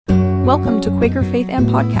Welcome to Quaker Faith and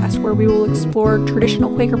Podcast, where we will explore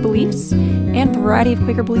traditional Quaker beliefs and the variety of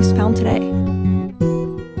Quaker beliefs found today.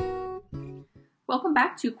 Welcome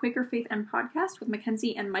back to Quaker Faith and Podcast with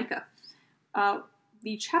Mackenzie and Micah.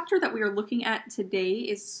 The chapter that we are looking at today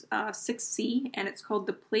is 6C, and it's called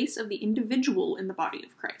The Place of the Individual in the Body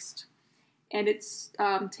of Christ. And it's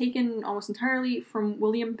taken almost entirely from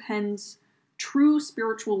William Penn's True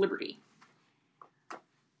Spiritual Liberty.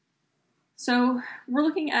 So we're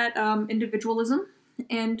looking at individualism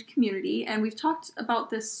and community, and we've talked about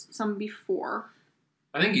this some before.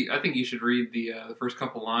 I think you should read the first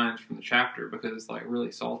couple lines from the chapter because it's like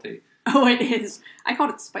really salty. Oh, it is. I called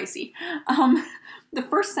it spicy. The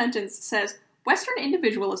first sentence says, Western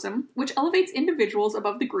individualism, which elevates individuals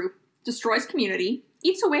above the group, destroys community,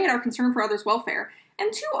 eats away at our concern for others' welfare,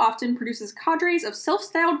 and too often produces cadres of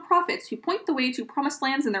self-styled prophets who point the way to promised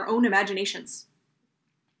lands in their own imaginations.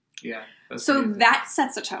 Yeah. So that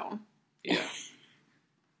sets a tone. Yeah.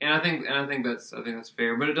 And I think that's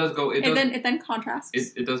fair, but it then contrasts.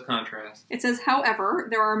 It does contrast. It says, however,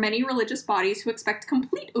 there are many religious bodies who expect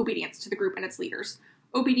complete obedience to the group and its leaders.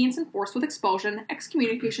 Obedience enforced with expulsion,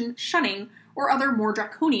 excommunication, shunning, or other more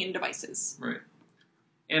draconian devices. Right.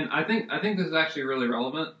 And I think this is actually really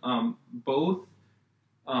relevant.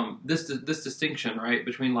 This distinction, right,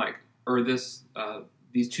 between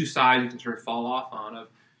these two sides you can sort of fall off on of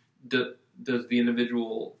does the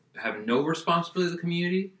individual have no responsibility to the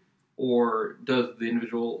community, or does the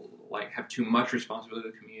individual have too much responsibility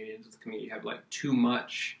to the community, and does the community have too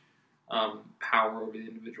much power over the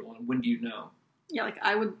individual, and when do you know? Yeah,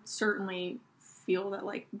 I would certainly feel that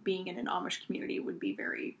being in an Amish community would be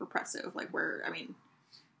very repressive, I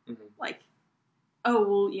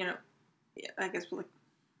guess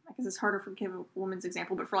it's harder to give a woman's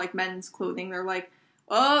example, but for men's clothing, they're like,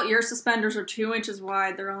 oh, your suspenders are 2 inches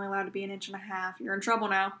wide. They're only allowed to be 1.5 inches. You're in trouble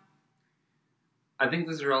now. I think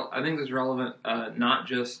this is relevant. Not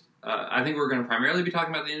just. I think we're going to primarily be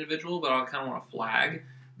talking about the individual, but I kind of want to flag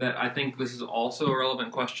that I think this is also a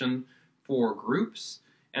relevant question for groups,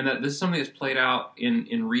 and that this is something that's played out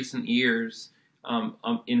in recent years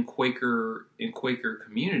in Quaker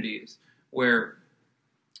communities, where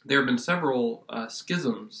there have been several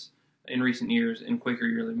schisms in recent years in Quaker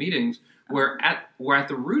yearly meetings, where at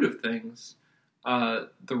the root of things,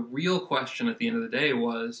 the real question at the end of the day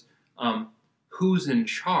was who's in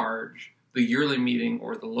charge, the yearly meeting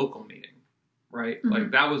or the local meeting, right?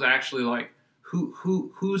 Mm-hmm. That was actually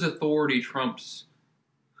whose authority trumps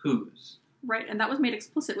whose. Right, and that was made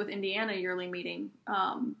explicit with Indiana yearly meeting,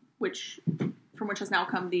 from which has now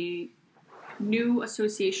come the new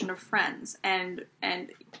Association of Friends, and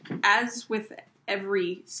as with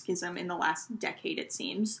every schism in the last decade, it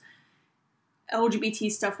seems, LGBT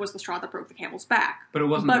stuff was the straw that broke the camel's back. But it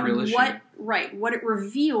wasn't the real issue. What it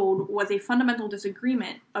revealed was a fundamental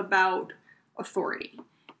disagreement about authority.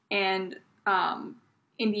 And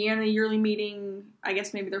Indiana yearly meeting, I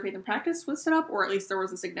guess maybe their faith and practice was set up, or at least there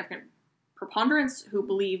was a significant preponderance who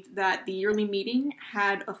believed that the yearly meeting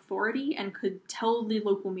had authority and could tell the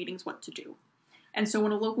local meetings what to do. And so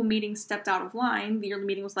when a local meeting stepped out of line, the yearly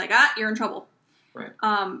meeting was like, you're in trouble. Right.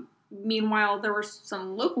 Meanwhile, there were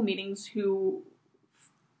some local meetings who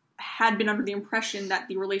had been under the impression that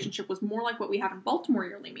the relationship was more like what we have in Baltimore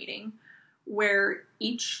yearly meeting, where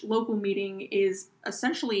each local meeting is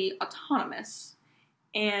essentially autonomous,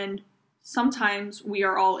 and sometimes we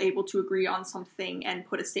are all able to agree on something and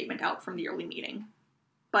put a statement out from the yearly meeting.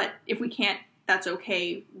 But if we can't, that's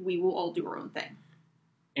okay. We will all do our own thing.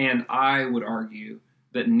 And I would argue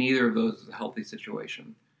that neither of those is a healthy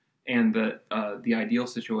situation. And that the ideal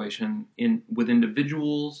situation with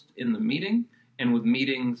individuals in the meeting and with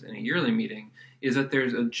meetings in a yearly meeting is that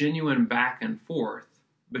there's a genuine back and forth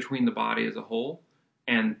between the body as a whole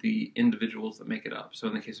and the individuals that make it up. So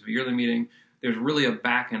in the case of a yearly meeting, there's really a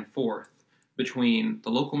back and forth between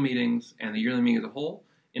the local meetings and the yearly meeting as a whole.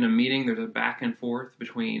 In a meeting, there's a back and forth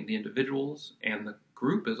between the individuals and the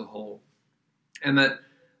group as a whole. And that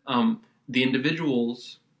the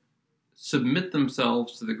individuals submit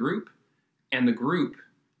themselves to the group, and the group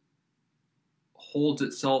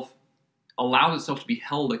allows itself to be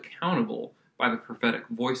held accountable by the prophetic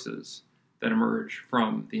voices that emerge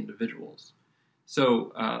from the individuals.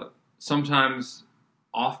 So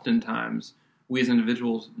oftentimes, we as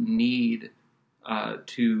individuals need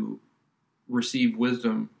to receive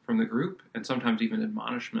wisdom from the group, and sometimes even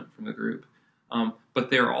admonishment from the group.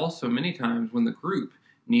 But there are also many times when the group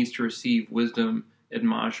needs to receive wisdom,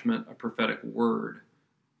 admonishment, a prophetic word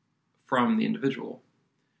from the individual.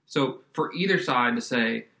 So for either side to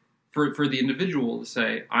say, for the individual to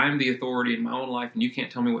say, I'm the authority in my own life and you can't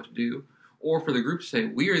tell me what to do, or for the group to say,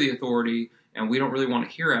 we are the authority and we don't really want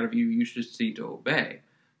to hear out of you, you should just need to obey.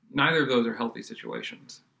 Neither of those are healthy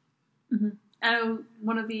situations. Mm-hmm. I know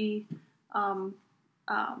one of the, I'm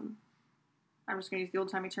just going to use the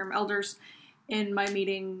old-timey term, elders in my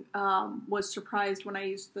meeting was surprised when I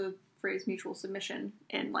used the phrase mutual submission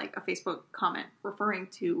in like a Facebook comment referring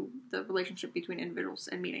to the relationship between individuals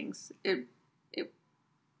and meetings. It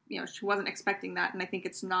she wasn't expecting that, and I think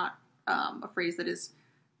it's not a phrase that is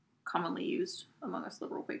commonly used among us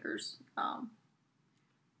liberal Quakers.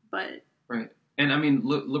 But right, and I mean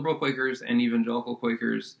liberal Quakers and evangelical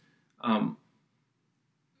Quakers,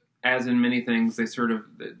 as in many things, they're sort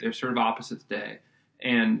of opposites day,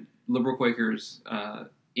 and liberal Quakers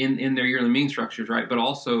in their yearly meeting structures, right, but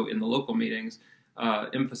also in the local meetings,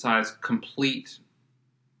 emphasize complete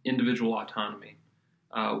individual autonomy.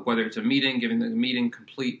 Whether it's a meeting, giving the meeting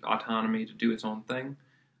complete autonomy to do its own thing,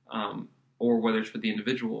 or whether it's for the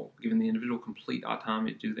individual, giving the individual complete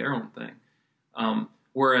autonomy to do their own thing.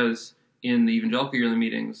 Whereas in the evangelical yearly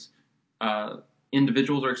meetings,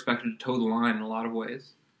 individuals are expected to toe the line in a lot of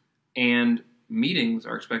ways, and meetings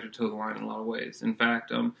are expected to toe the line in a lot of ways. In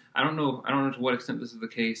fact, I don't know to what extent this is the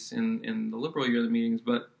case in the liberal yearly meetings,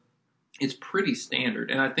 but it's pretty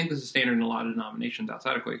standard, and I think this is standard in a lot of denominations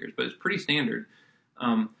outside of Quakers, but it's pretty standard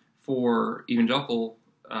for evangelical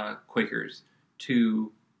Quakers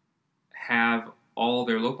to have all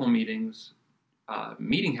their local meetings,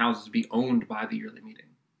 meeting houses be owned by the yearly meeting.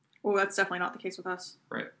 Well, that's definitely not the case with us.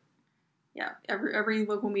 Right. Yeah, every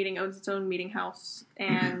local meeting owns its own meeting house,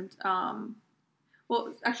 and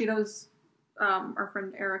well, actually, that was our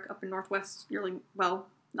friend Eric up in Northwest yearly. Well,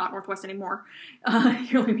 not Northwest anymore.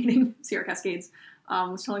 Yearly meeting, Sierra Cascades,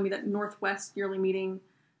 was telling me that Northwest yearly meeting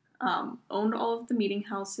owned all of the meeting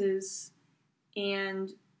houses,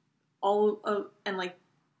 and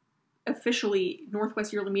officially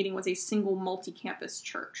Northwest yearly meeting was a single multi-campus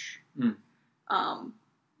church.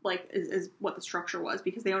 Is what the structure was,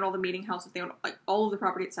 because they own all the meeting houses, they own like all of the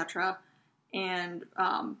property, etc. And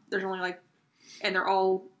there's only and they're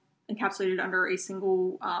all encapsulated under a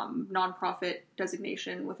single nonprofit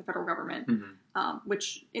designation with the federal government,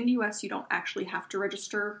 which in the U.S. you don't actually have to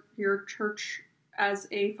register your church as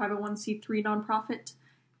a 501c3 nonprofit.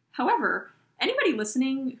 However, anybody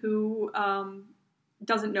listening who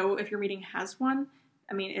doesn't know if your meeting has one,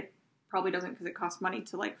 I mean, it probably doesn't because it costs money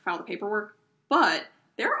to file the paperwork, but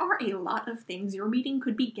there are a lot of things your meeting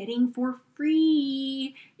could be getting for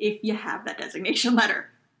free if you have that designation letter.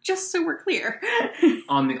 Just so we're clear.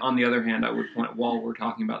 On the other hand, I would point, while we're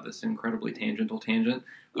talking about this incredibly tangent,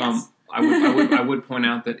 yes. I would point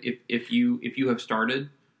out that if you have started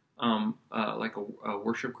like a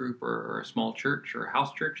worship group or a small church or a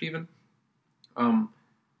house church even,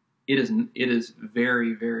 it is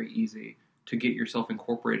very, very easy to get yourself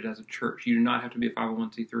incorporated as a church. You do not have to be a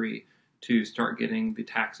 501c3 to start getting the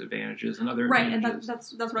tax advantages and other advantages. Right, and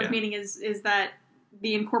that's what I was meaning is that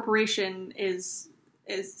the incorporation is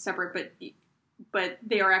separate, but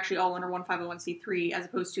they are actually all under one 501c3, as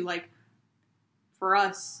opposed to for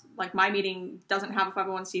us, my meeting doesn't have a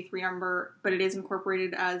 501c3 number, but it is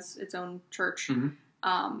incorporated as its own church.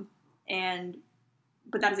 But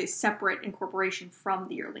that is a separate incorporation from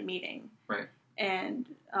the yearly meeting. Right. And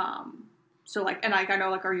so and I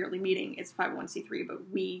know our yearly meeting is 501c3,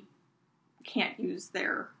 but we can't use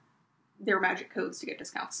their magic codes to get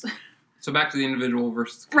discounts. So back to the individual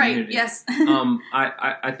versus the community. Right. Yes.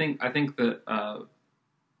 I think that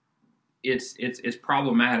it's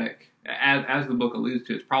problematic, as the book alludes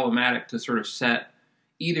to. It's problematic to sort of set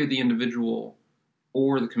either the individual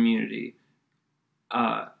or the community.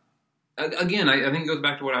 Again, I think it goes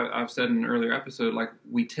back to what I've said in an earlier episode.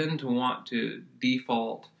 We tend to want to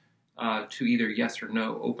default to either yes or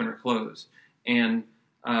no, open or close, and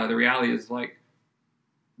the reality is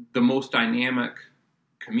the most dynamic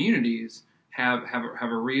communities have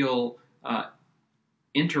a real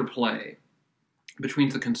interplay between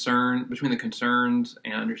the concerns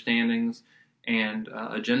and understandings and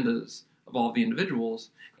agendas of all the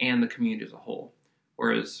individuals and the community as a whole.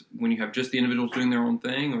 Whereas when you have just the individuals doing their own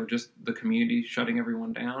thing, or just the community shutting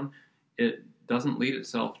everyone down, it doesn't lead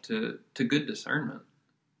itself to good discernment.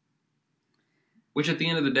 Which at the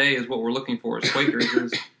end of the day is what we're looking for as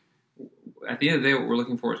Quakers. At the end of the day, what we're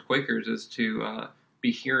looking for as Quakers is to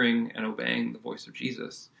be hearing and obeying the voice of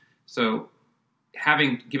Jesus. So,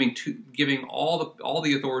 giving all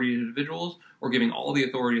the authority to individuals or giving all the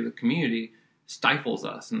authority to the community stifles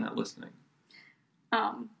us in that listening.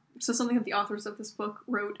 So something that the authors of this book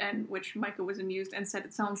wrote, and which Micah was amused and said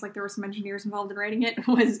it sounds like there were some engineers involved in writing it,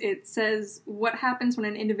 it says, what happens when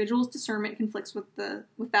an individual's discernment conflicts with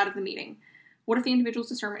that of the meeting? What if the individual's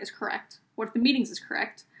discernment is correct? What if the meetings is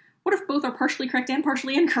correct? What if both are partially correct and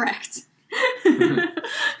partially incorrect?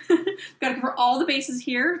 Got to cover all the bases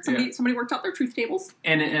here. Somebody worked out their truth tables.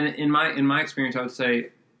 And in my experience, I would say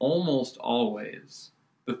almost always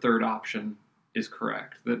the third option is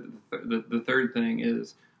correct. The third thing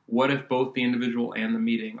is, what if both the individual and the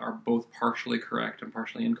meeting are both partially correct and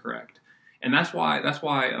partially incorrect? And that's why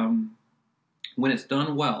when it's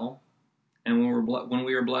done well, and when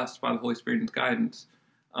we are blessed by the Holy Spirit's guidance,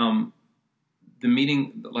 the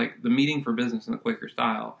meeting for business in the Quaker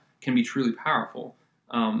style can be truly powerful.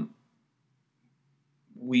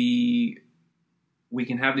 We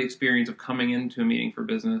can have the experience of coming into a meeting for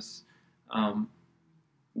business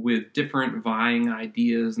with different vying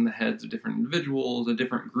ideas in the heads of different individuals, a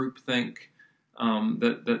different groupthink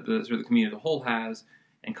that the sort of the community as a whole has,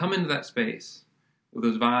 and come into that space with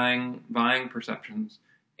those vying perceptions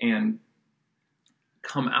and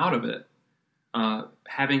come out of it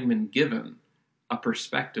having been given a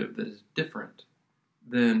perspective that is different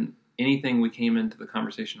than anything we came into the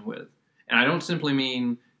conversation with. And I don't simply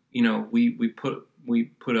mean, we put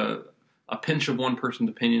a pinch of one person's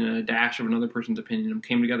opinion and a dash of another person's opinion and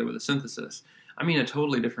came together with a synthesis. I mean a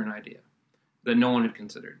totally different idea that no one had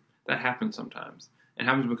considered. That happens sometimes. It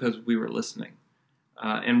happens because we were listening.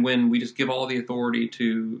 And when we just give all the authority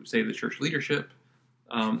to, say, the church leadership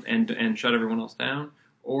and shut everyone else down,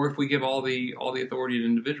 or if we give all the authority to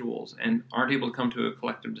individuals and aren't able to come to a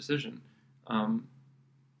collective decision,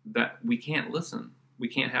 that we can't listen. We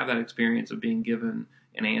can't have that experience of being given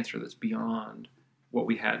an answer that's beyond what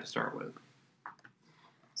we had to start with.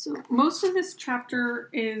 So most of this chapter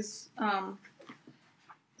is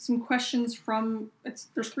some questions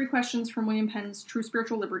there's 3 questions from William Penn's True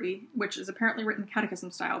Spiritual Liberty, which is apparently written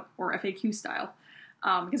catechism style or FAQ style,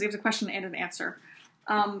 because he gives a question and an answer.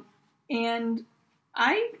 And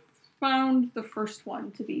I found the first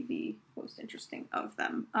one to be the most interesting of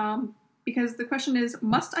them, because the question is,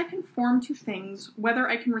 must I conform to things whether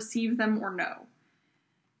I can receive them or no?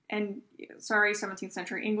 And sorry, 17th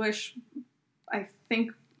century English, I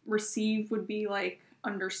think receive would be like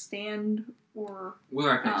understand or...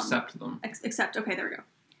 Whether I can accept them. Accept, okay, there we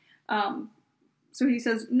go. So he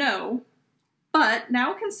says, no, but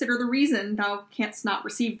now consider the reason thou canst not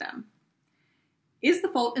receive them. Is the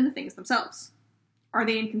fault in the things themselves? Are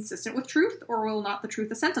they inconsistent with truth, or will not the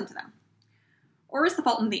truth assent unto them? Or is the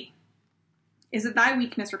fault in thee? Is it thy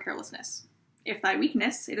weakness or carelessness? If thy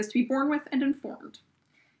weakness, it is to be borne with and informed.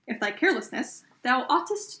 If thy carelessness, thou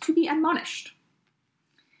oughtest to be admonished.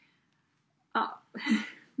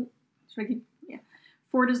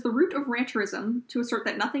 For it is the root of rancherism to assert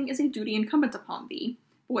that nothing is a duty incumbent upon thee,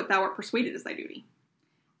 but what thou art persuaded is thy duty.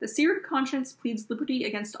 The seared conscience pleads liberty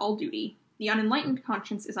against all duty, the unenlightened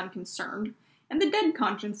conscience is unconcerned, and the dead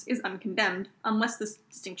conscience is uncondemned, unless this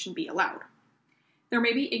distinction be allowed. There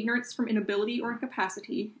may be ignorance from inability or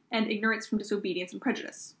incapacity, and ignorance from disobedience and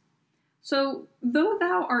prejudice. So, though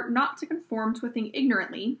thou art not to conform to a thing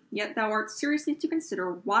ignorantly, yet thou art seriously to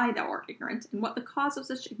consider why thou art ignorant, and what the cause of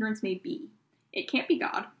such ignorance may be. It can't be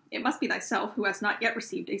God, it must be thyself, who has not yet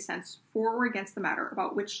received a sense for or against the matter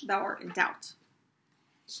about which thou art in doubt.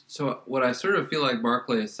 So, what I sort of feel like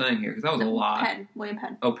Barclay is saying here, because that was a lot. William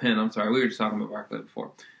Penn. Oh, Penn, I'm sorry. We were just talking about Barclay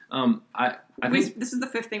before. I think this is the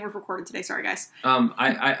 5th thing we've recorded today. Sorry, guys.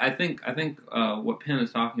 I think what Penn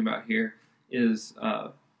is talking about here is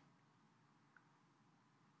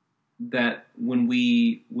that when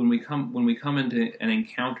we come into an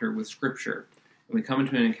encounter with Scripture, when we come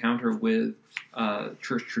into an encounter with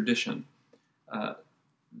church tradition,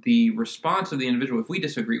 the response of the individual, if we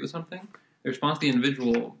disagree with something, the response of the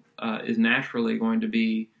individual is naturally going to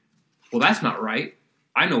be, well, that's not right.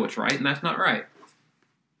 I know what's right, and that's not right.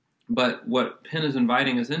 But what Penn is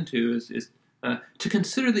inviting us into is to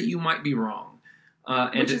consider that you might be wrong.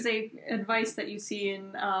 Which is advice that you see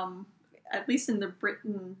in, at least in the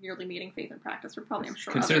Britain Yearly Meeting, Faith and Practice, or probably, I'm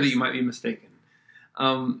sure, consider others. that you might be mistaken.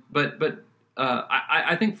 But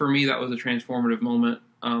I think for me that was a transformative moment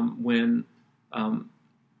when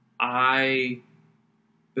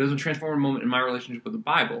there was a transformative moment in my relationship with the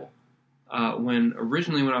Bible. When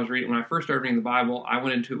I first started reading the Bible, I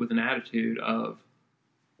went into it with an attitude of,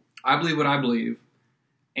 I believe what I believe,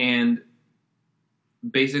 and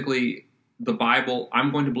basically the Bible,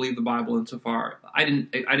 I'm going to believe the Bible insofar. I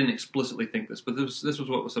didn't explicitly think this, but this was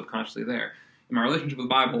what was subconsciously there. In my relationship with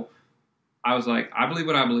the Bible, I was like, I believe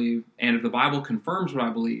what I believe, and if the Bible confirms what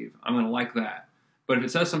I believe, I'm going to like that. But if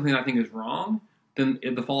it says something that I think is wrong, then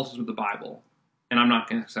the fault is with the Bible, and I'm not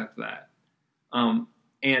going to accept that.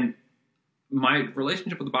 And my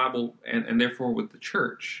relationship with the Bible, and therefore with the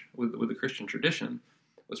church, with the Christian tradition,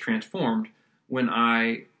 was transformed when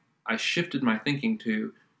I I shifted my thinking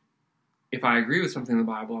to, if I agree with something in the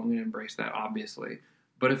Bible, I'm going to embrace that, obviously.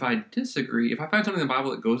 But if I disagree, if I find something in the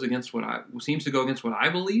Bible that goes against seems to go against what I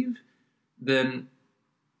believe, then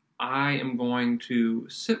I am going to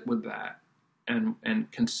sit with that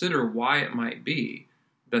and consider why it might be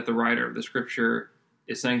that the writer of the Scripture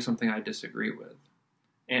is saying something I disagree with.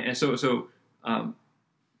 And so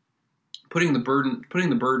putting the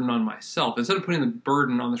burden on myself, instead of putting the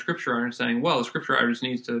burden on the Scripture writer and saying, well, the Scripture writer just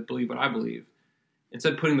needs to believe what I believe,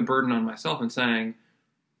 instead putting the burden on myself and saying,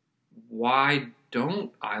 why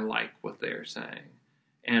don't I like what they're saying?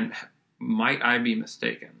 And might I be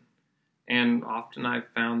mistaken? And often I've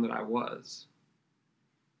found that I was.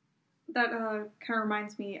 That kind of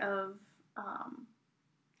reminds me of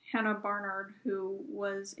Hannah Barnard, who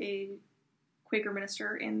was a Quaker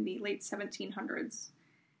minister in the late 1700s.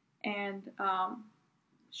 And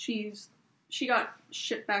she got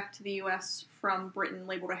shipped back to the U.S. from Britain,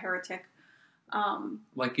 labeled a heretic.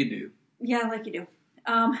 Like you do. Yeah, like you do.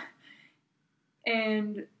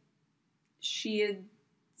 And she had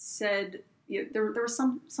said, there was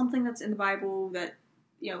something that's in the Bible that,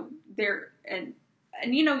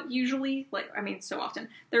 usually, so often,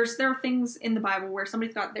 there are things in the Bible where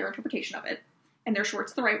somebody's got their interpretation of it, and they're sure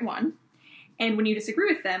it's the right one. And when you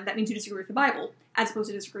disagree with them, that means you disagree with the Bible, as opposed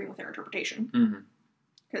to disagreeing with their interpretation.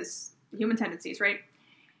 Because human tendencies, right?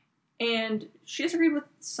 And she disagreed with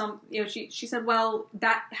she said, well,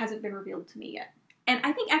 that hasn't been revealed to me yet. And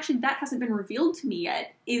I think actually that hasn't been revealed to me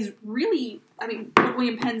yet is really, what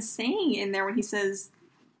William Penn's saying in there when he says,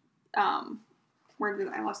 I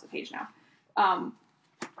lost the page now.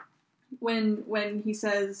 When he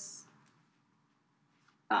says,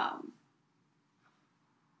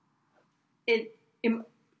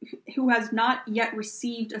 who has not yet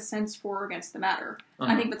received a sense for or against the matter.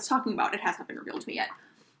 I think that's talking about it has not been revealed to me yet.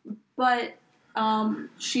 But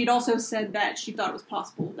she'd also said that she thought it was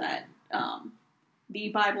possible that the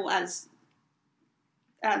Bible as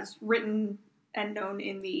written and known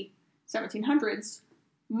in the 1700s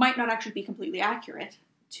might not actually be completely accurate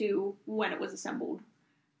to when it was assembled,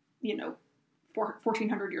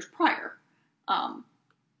 1400 years prior. And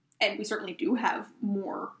we certainly do have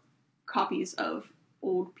more copies of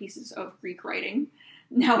old pieces of Greek writing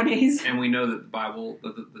nowadays. And we know that the Bible,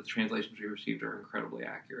 the translations we received are incredibly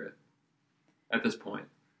accurate at this point.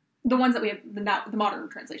 The ones that we have, the modern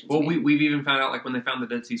translations. Well, we've even found out, when they found the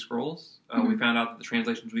Dead Sea Scrolls, we found out that the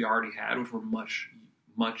translations we already had, which were much,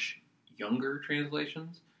 much younger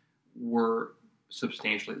translations, were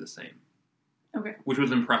substantially the same. Okay. Which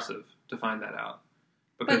was impressive to find that out.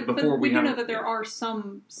 Because before we do know that there are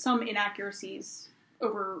some inaccuracies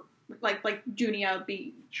over, like Junia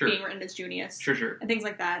being written as Junius. Sure. And things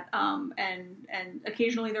like that. And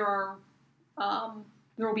occasionally there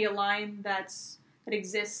will be a line that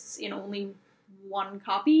exists in only one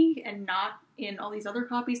copy and not in all these other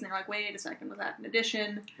copies, and they're like, wait a second, was that an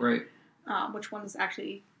addition? Right. Which one's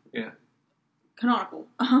actually canonical?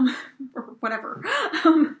 Or whatever.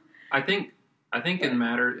 I think in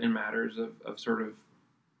matters of sort of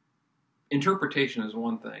interpretation is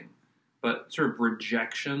one thing, but sort of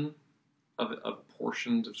rejection of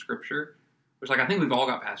portions of Scripture, which I think we've all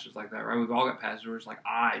got passages like that, right? We've all got passages where it's like,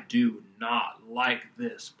 I do not like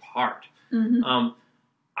this part.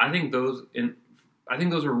 I think those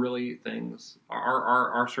are really things.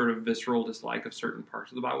 Our sort of visceral dislike of certain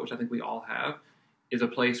parts of the Bible, which I think we all have, is a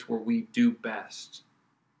place where we do best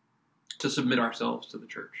to submit ourselves to the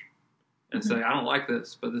church and say, I don't like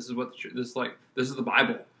this, but this is what this is the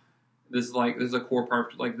Bible. This is a core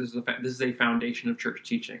part. This is a foundation of church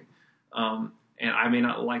teaching. And I may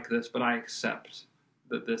not like this, but I accept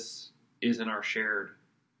that this is in our shared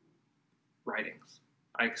writings.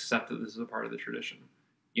 I accept that this is a part of the tradition,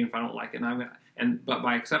 even if I don't like it. But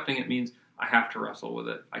by accepting it means I have to wrestle with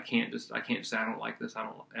it. I can't say I don't like this.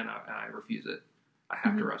 And I refuse it. I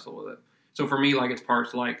have to wrestle with it. So for me, it's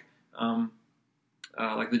parts like the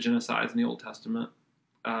genocides in the Old Testament.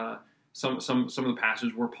 Some of the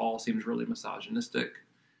passages where Paul seems really misogynistic.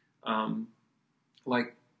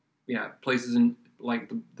 Places in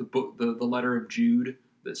the book, the letter of Jude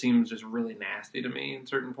that seems just really nasty to me in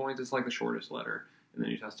certain points. It's like the shortest letter in the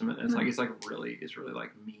New Testament. And it's really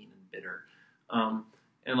mean and bitter.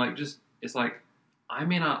 I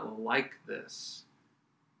may not like this,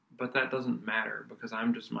 but that doesn't matter because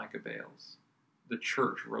I'm just Micah Bales. The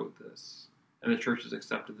church wrote this, and the church has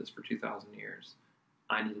accepted this for 2,000 years.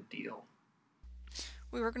 I need a deal.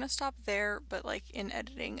 We were going to stop there, but in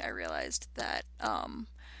editing, I realized that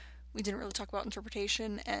we didn't really talk about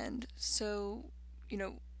interpretation, and so,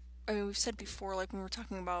 we've said before, when we were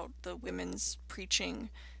talking about the women's preaching,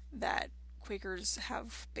 that Quakers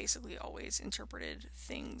have basically always interpreted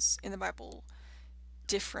things in the Bible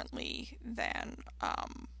differently than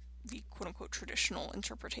the quote-unquote traditional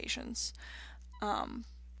interpretations.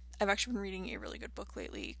 I've actually been reading a really good book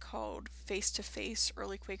lately called Face to Face: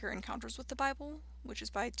 Early Quaker Encounters with the Bible, which is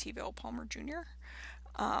by T. Vale Palmer Jr.,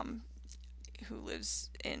 who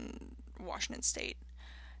lives in Washington State.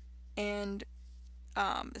 And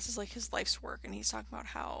this is like his life's work, and he's talking about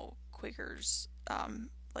how Quakers,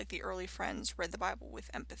 like the early Friends, read the Bible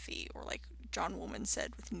with empathy, or like John Woolman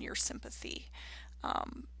said, with near sympathy.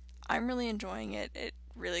 I'm really enjoying it. It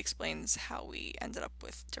really explains how we ended up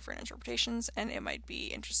with different interpretations, and it might be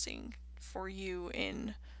interesting for you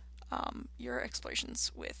in your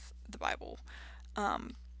explorations with the Bible.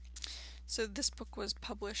 So this book was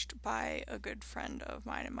published by a good friend of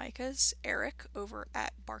mine and Micah's, Eric, over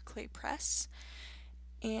at Barclay Press.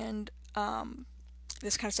 And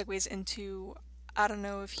this kind of segues into, I don't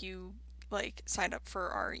know if you signed up for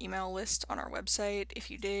our email list on our website. If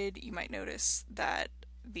you did, you might notice that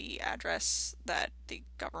the address that the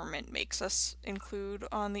government makes us include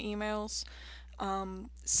on the emails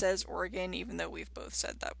says Oregon, even though we've both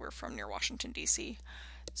said that we're from near Washington, D.C.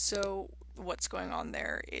 So what's going on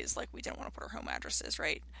there is we didn't want to put our home addresses,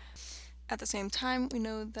 right? At the same time, we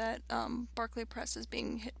know that Barclay Press is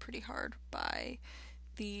being hit pretty hard by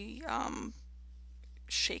the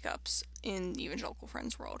shakeups in the Evangelical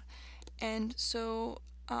Friends world. And so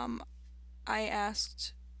I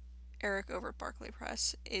asked Eric over at Barclay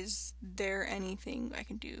Press, is there anything I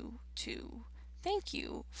can do to thank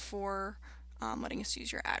you for letting us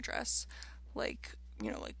use your address?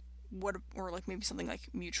 What, or maybe something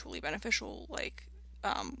mutually beneficial,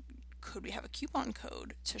 could we have a coupon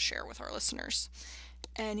code to share with our listeners?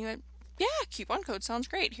 And he went, yeah, coupon code sounds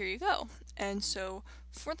great, here you go. And so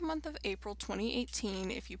for the month of April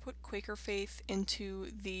 2018, if you put Quaker Faith into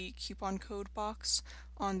the coupon code box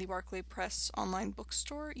on the Barclay Press online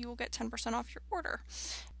bookstore, you will get 10% off your order.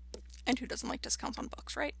 And who doesn't like discounts on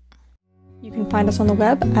books, right? You can find us on the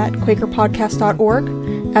web at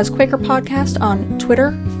quakerpodcast.org, as Quaker Podcast on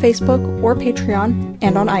Twitter, Facebook, or Patreon,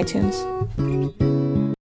 and on iTunes.